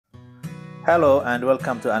Hello and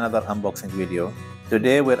welcome to another unboxing video.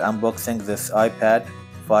 Today we're unboxing this iPad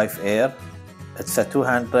 5 Air. It's a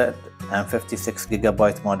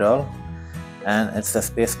 256GB model and it's a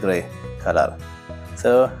space gray color.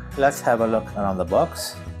 So let's have a look around the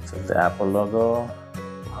box. This is the Apple logo,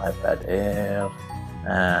 iPad Air,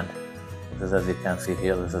 and this is, as you can see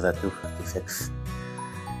here, this is a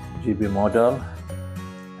 256GB model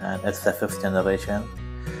and it's the 5th generation.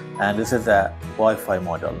 And this is a Wi-Fi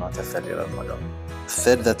model, not a cellular model.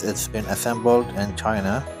 Said that it's been assembled in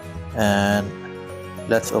China, and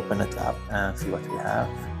let's open it up and see what we have.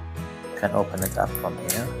 You can open it up from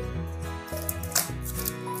here.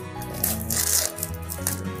 Okay.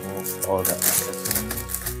 Remove all the packaging,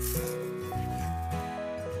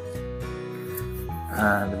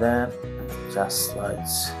 and then just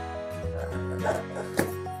slides.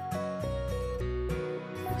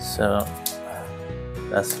 So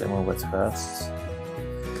let's remove it first.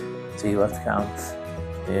 See what comes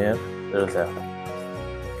here.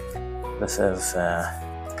 This is,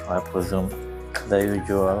 I presume, the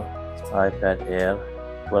usual iPad Air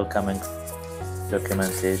welcoming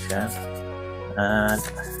documentation and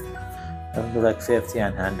like safety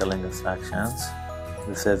and handling instructions.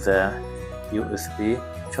 This is a USB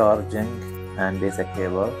charging and data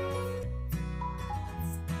cable,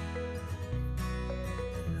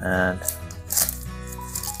 and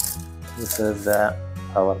this is the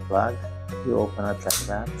power plug. You open it like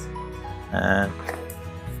that, and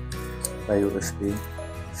the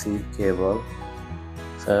USB-C cable.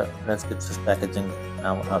 So let's get this packaging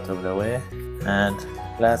now out of the way, and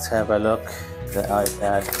let's have a look at the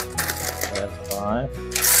iPad Air 5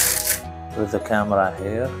 with the camera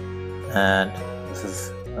here, and this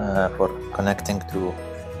is for connecting to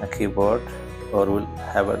a keyboard, or we'll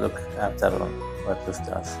have a look after what this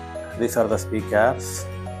does. These are the speakers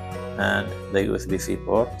and the USB-C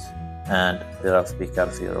port, and there are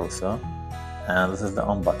speakers here also, and this is the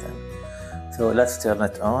on button. So let's turn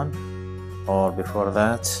it on, or before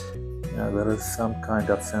that, there is some kind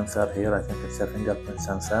of sensor here. I think it's a fingerprint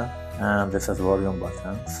sensor, and this is volume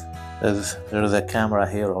buttons. There is a camera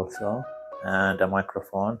here also, and a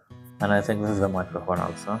microphone, and I think this is the microphone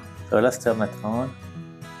also. So let's turn it on.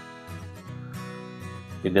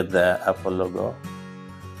 You get the Apple logo,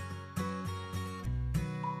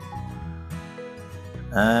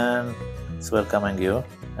 and it's welcoming you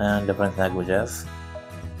in different languages.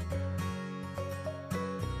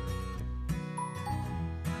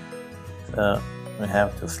 So we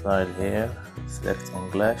have to slide here, select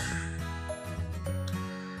English,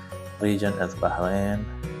 region is Bahrain,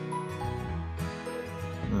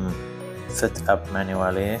 set up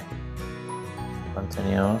manually,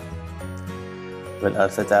 continue. Well, I'll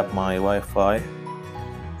set up my Wi-Fi,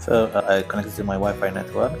 so I connected to my Wi-Fi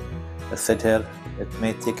network. Let's sit here. It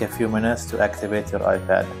may take a few minutes to activate your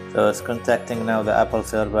iPad. So it's contacting now the Apple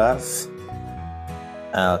servers.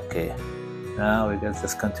 Okay, now we get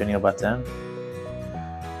this continue button.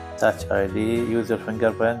 Touch ID, use your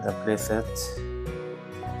fingerprint and place it.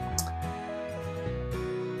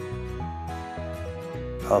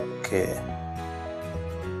 Okay.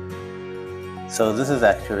 So this is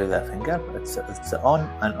actually the fingerprint. It's the on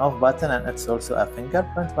and off button, and it's also a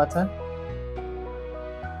fingerprint button.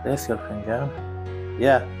 Place your finger.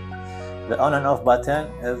 Yeah, the on and off button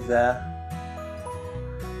is the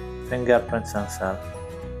fingerprint sensor.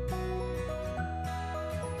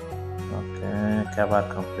 Okay, cover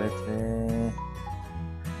completely.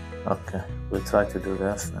 Okay, we'll try to do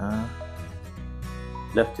this now.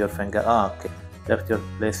 Lift your finger. Okay.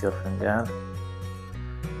 Place your finger.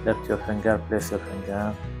 Lift your finger, place your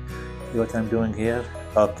finger. See what I'm doing here?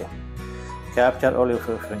 Okay. Capture all your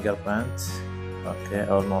fingerprints. Okay,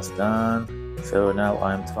 almost done. So now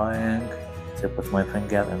I'm trying to put my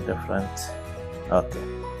finger in different. Okay.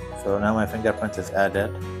 So now my fingerprint is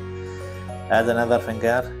added. Add another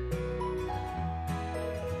finger.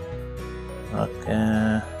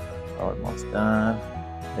 Okay, almost done.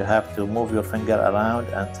 You have to move your finger around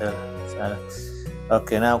until it's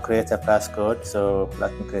okay. Now create a passcode. So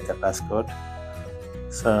let me create a passcode.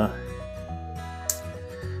 So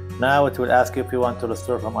now it will ask you if you want to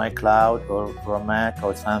restore from iCloud or from Mac,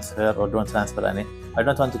 or transfer, or don't transfer any. I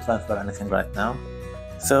don't want to transfer anything right now.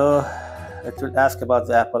 So it will ask about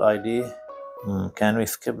the Apple ID. Can we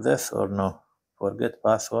skip this or no? Forget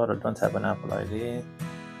password, or don't have an Apple ID.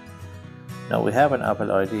 No, we have an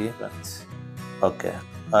Apple ID, but okay.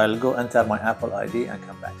 I'll go enter my Apple ID and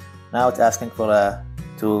come back. Now it's asking for a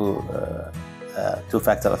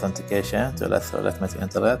two-factor authentication. So let me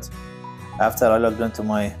enter it. After I logged into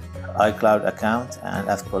my iCloud account and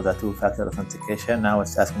ask for the two-factor authentication. Now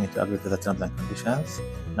it's asking me to agree to the terms and conditions.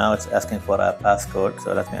 Now it's asking for a passcode,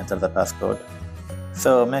 so let me enter the passcode.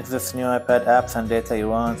 So make this new iPad apps and data you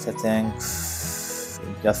want, settings,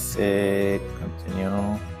 just say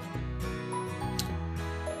continue.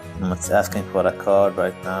 It's asking for a card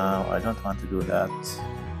right now. I don't want to do that.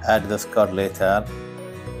 Add this card later.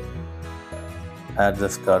 Add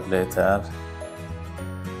this card later.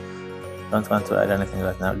 Don't want to add anything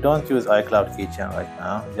right now. Don't use iCloud keychain right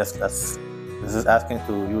now. Just this is asking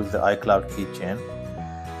to use the iCloud keychain.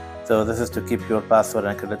 So this is to keep your password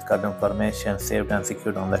and credit card information saved and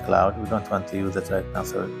secured on the cloud. We don't want to use it right now,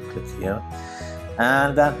 so click here.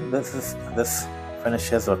 And then this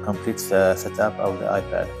finishes or completes the setup of the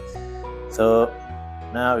iPad. So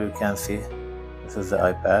now you can see this is the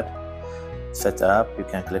iPad setup. You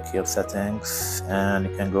can click here settings and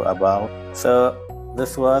you can go about. So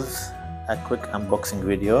this was a quick unboxing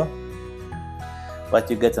video. What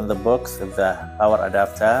you get in the box is the power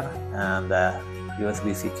adapter and the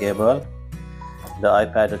USB-C cable, the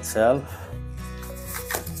iPad itself,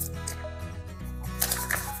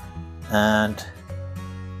 and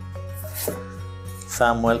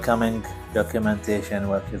some welcoming documentation,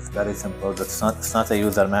 which is very simple. It's not a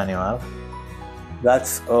user manual.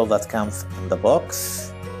 That's all that comes in the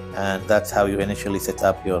box, and that's how you initially set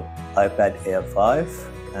up your iPad Air 5.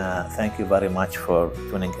 Thank you very much for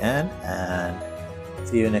tuning in, and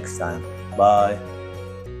see you next time. Bye.